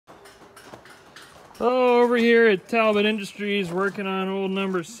Oh, over here at Talbot Industries, working on old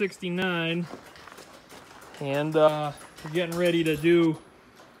number 69, and we're getting ready to do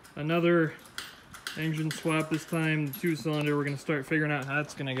another engine swap. This time the 2-cylinder. We're going to start figuring out how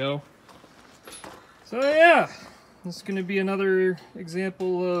that's going to go. So yeah, this is going to be another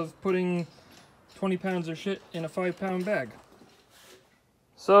example of putting 20 pounds of shit in a 5-pound bag.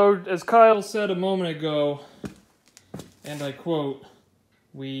 So as Kyle said a moment ago, and I quote,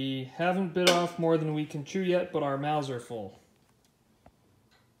 "We haven't bit off more than we can chew yet, but our mouths are full."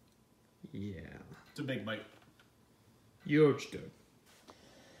 Yeah. It's a big bite. Huge, dude.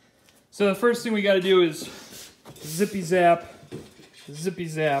 So the first thing we got to do is zippy zap,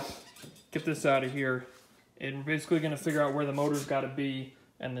 get this out of here. And we're basically going to figure out where the motor's got to be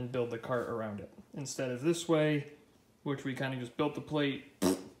and then build the cart around it. Instead of this way, which we kind of just built the plate,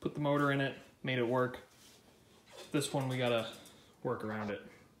 put the motor in it, made it work. This one we got to work around it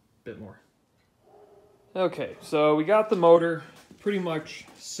a bit more. Okay, so we got the motor pretty much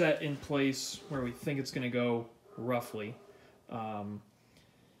set in place where we think it's going to go roughly.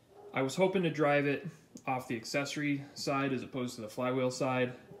 I was hoping to drive it off the accessory side as opposed to the flywheel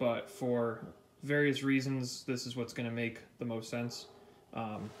side, but for various reasons this is what's going to make the most sense.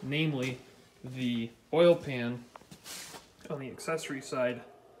 Namely, the oil pan on the accessory side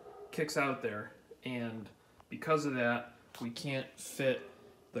kicks out there, and because of that we can't fit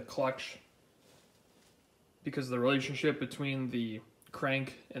the clutch because the relationship between the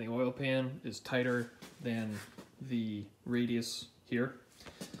crank and the oil pan is tighter than the radius here.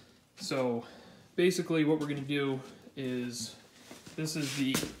 So basically what we're going to do is, this is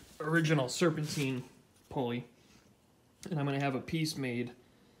the original serpentine pulley, and I'm going to have a piece made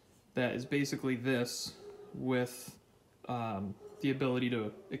that is basically this with the ability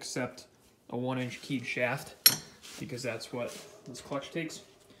to accept a 1-inch keyed shaft, because that's what this clutch takes.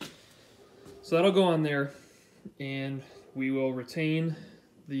 So that'll go on there, and we will retain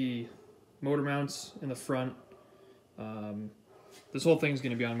the motor mounts in the front. This whole thing's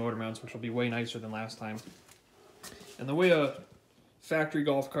going to be on motor mounts, which will be way nicer than last time. And the way a factory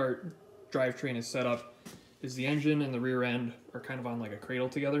golf cart drivetrain is set up is the engine and the rear end are kind of on like a cradle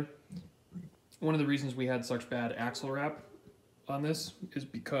together. One of the reasons we had such bad axle wrap on this is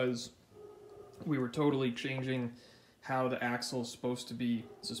because we were totally changing how the axle is supposed to be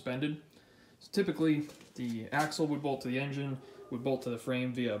suspended. So typically the axle would bolt to the engine, would bolt to the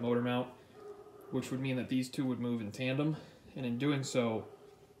frame via a motor mount, which would mean that these two would move in tandem, and in doing so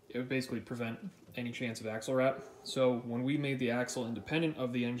it would basically prevent any chance of axle wrap. So when we made the axle independent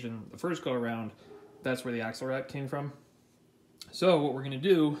of the engine the first go around, that's where the axle wrap came from. So what we're going to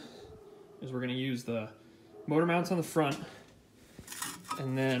do is we're going to use the motor mounts on the front,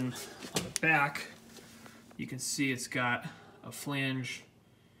 and then on the back you can see it's got a flange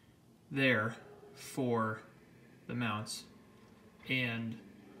there for the mounts, and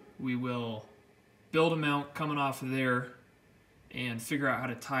we will build a mount coming off of there and figure out how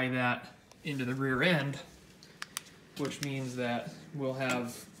to tie that into the rear end, which means that we'll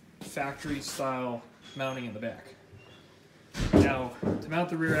have factory style mounting in the back. Now, to mount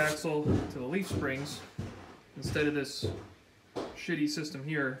the rear axle to the leaf springs, instead of this shitty system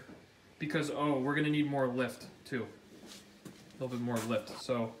here, because we're going to need more lift too, a little bit more lift.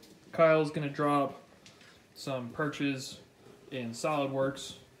 So Kyle's going to drop some perches in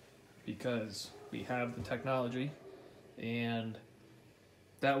SolidWorks because we have the technology, and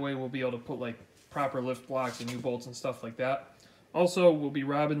that way we'll be able to put like proper lift blocks and U-bolts and stuff like that. Also, we'll be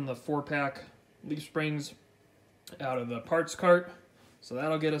robbing the 4-pack leaf springs out of the parts cart, so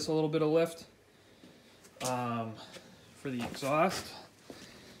that'll get us a little bit of lift. For the exhaust,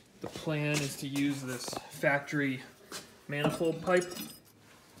 the plan is to use this factory manifold pipe,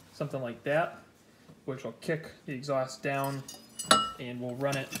 something like that, which will kick the exhaust down, and we'll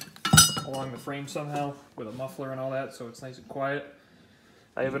run it along the frame somehow with a muffler and all that, so it's nice and quiet.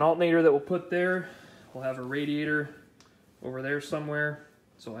 I have an alternator that we'll put there. We'll have a radiator over there somewhere,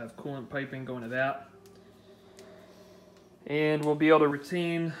 so we'll have coolant piping going to that. And we'll be able to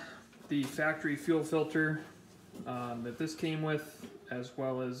retain the factory fuel filter that this came with, as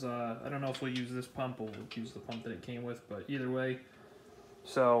well as, I don't know if we'll use this pump or we'll use the pump that it came with, but either way.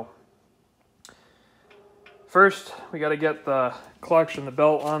 So first we got to get the clutch and the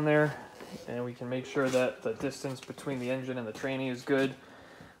belt on there, and we can make sure that the distance between the engine and the tranny is good.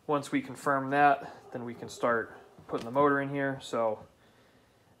 Once we confirm that, then we can start putting the motor in here. So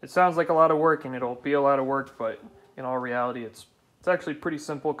it sounds like a lot of work, and it'll be a lot of work, but in all reality it's actually pretty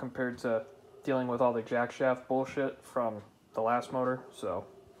simple compared to dealing with all the jack shaft bullshit from the last motor. So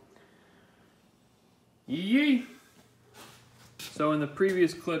yee. So in the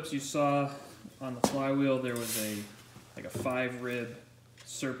previous clips you saw on the flywheel there was like a 5-rib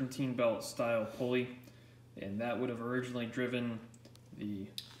serpentine belt style pulley, and that would have originally driven the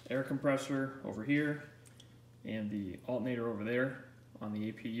air compressor over here and the alternator over there on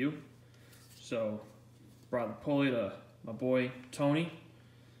the APU. So brought the pulley to my boy Tony,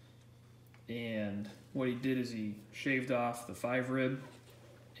 and what he did is he shaved off the 5-rib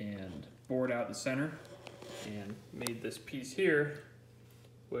and bored out the center and made this piece here,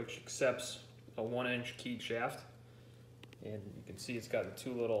 which accepts a 1-inch keyed shaft. And you can see it's got the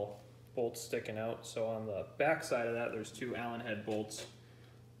 2 little bolts sticking out. So on the back side of that, there's 2 Allen head bolts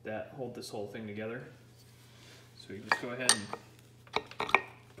that hold this whole thing together. So you just go ahead and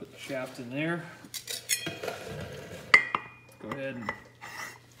put the shaft in there. Go ahead and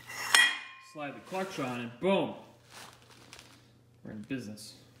slide the clutch on, and boom, we're in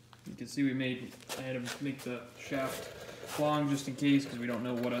business. You can see I had to make the shaft long just in case, because we don't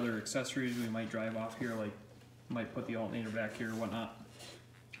know what other accessories we might drive off here, like might put the alternator back here or whatnot.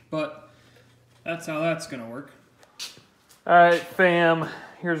 But that's how that's gonna work. Alright fam,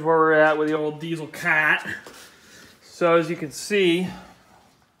 here's where we're at with the old diesel cat. So as you can see,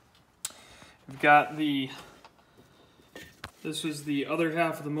 we've got this was the other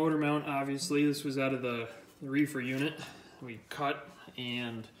half of the motor mount, obviously. This was out of the reefer unit we cut,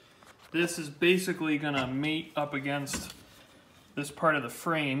 and this is basically gonna mate up against this part of the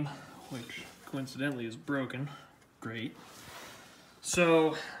frame, which coincidentally is broken. Great.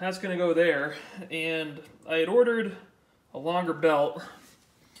 So that's gonna go there, and I had ordered a longer belt,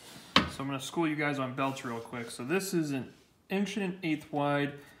 so I'm gonna school you guys on belts real quick. So this is an 1.1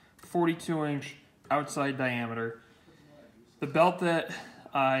 wide, 42-inch outside diameter. The belt that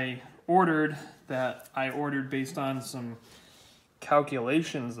I ordered based on some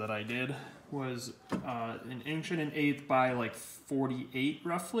calculations that I did was an 1.1 by like 48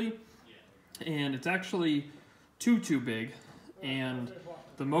 roughly, and it's actually too big, and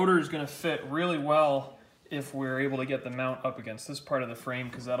the motor is going to fit really well if we're able to get the mount up against this part of the frame,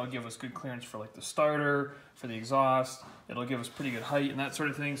 because that'll give us good clearance for like the starter, for the exhaust. It'll give us pretty good height and that sort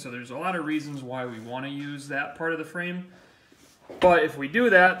of thing. So there's a lot of reasons why we want to use that part of the frame. But if we do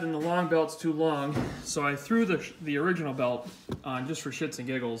that, then the long belt's too long. So I threw the original belt on just for shits and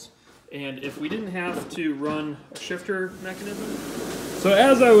giggles. And if we didn't have to run a shifter mechanism. So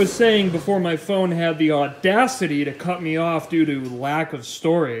as I was saying before, my phone had the audacity to cut me off due to lack of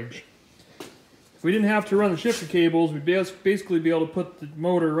storage. If we didn't have to run the shifter cables, we'd basically be able to put the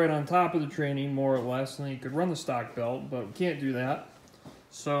motor right on top of the training, more or less, and then you could run the stock belt, but we can't do that.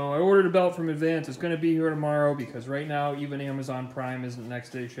 So I ordered a belt from Advance. It's going to be here tomorrow, because right now even Amazon Prime isn't next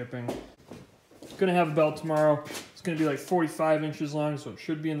day shipping. It's going to have a belt tomorrow. It's going to be like 45 inches long, so it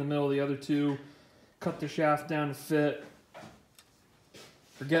should be in the middle of the other two. Cut the shaft down to fit.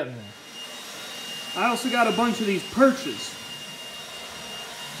 We're getting there. I also got a bunch of these perches.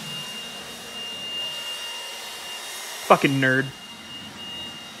 Fucking nerd.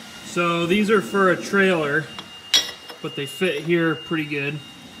 So these are for a trailer, but they fit here pretty good.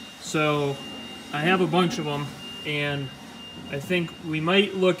 So I have a bunch of them, and I think we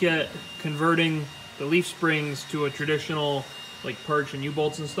might look at converting the leaf springs to a traditional like perch and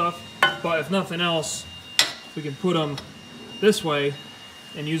U-bolts and stuff. But if nothing else, we can put them this way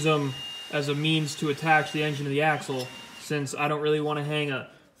and use them as a means to attach the engine to the axle, since I don't really want to hang a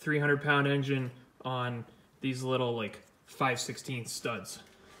 300-pound engine on these little like 5/16 studs.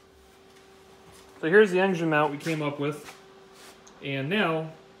 So here's the engine mount we came up with, and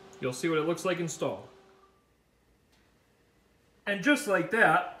now you'll see what it looks like installed. And just like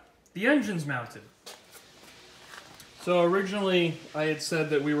that, the engine's mounted. So originally I had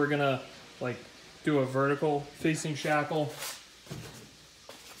said that we were gonna like do a vertical facing shackle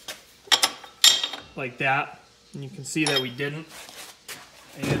like that, and you can see that we didn't.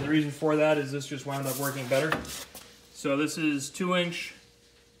 And the reason for that is this just wound up working better. So this is 2-inch,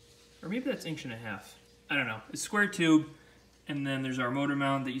 or maybe that's 1.5 inches. I don't know. It's square tube, and then there's our motor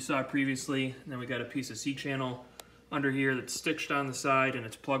mount that you saw previously, and then we got a piece of C-channel under here that's stitched on the side, and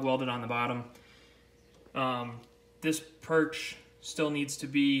it's plug welded on the bottom. This perch still needs to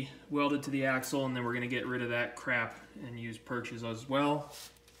be welded to the axle, and then we're going to get rid of that crap and use perches as well.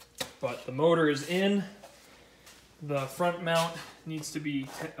 But the motor is in. The front mount needs to be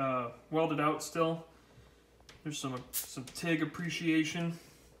welded out still. There's some TIG appreciation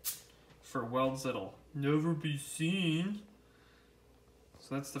for welds that'll never be seen.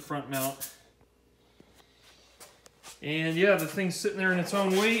 So that's the front mount. And yeah, the thing's sitting there in its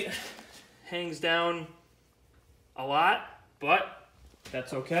own weight. Hangs down a lot, but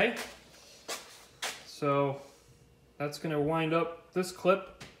that's okay. So that's gonna wind up this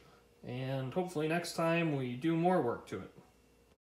clip And hopefully next time we do more work to it.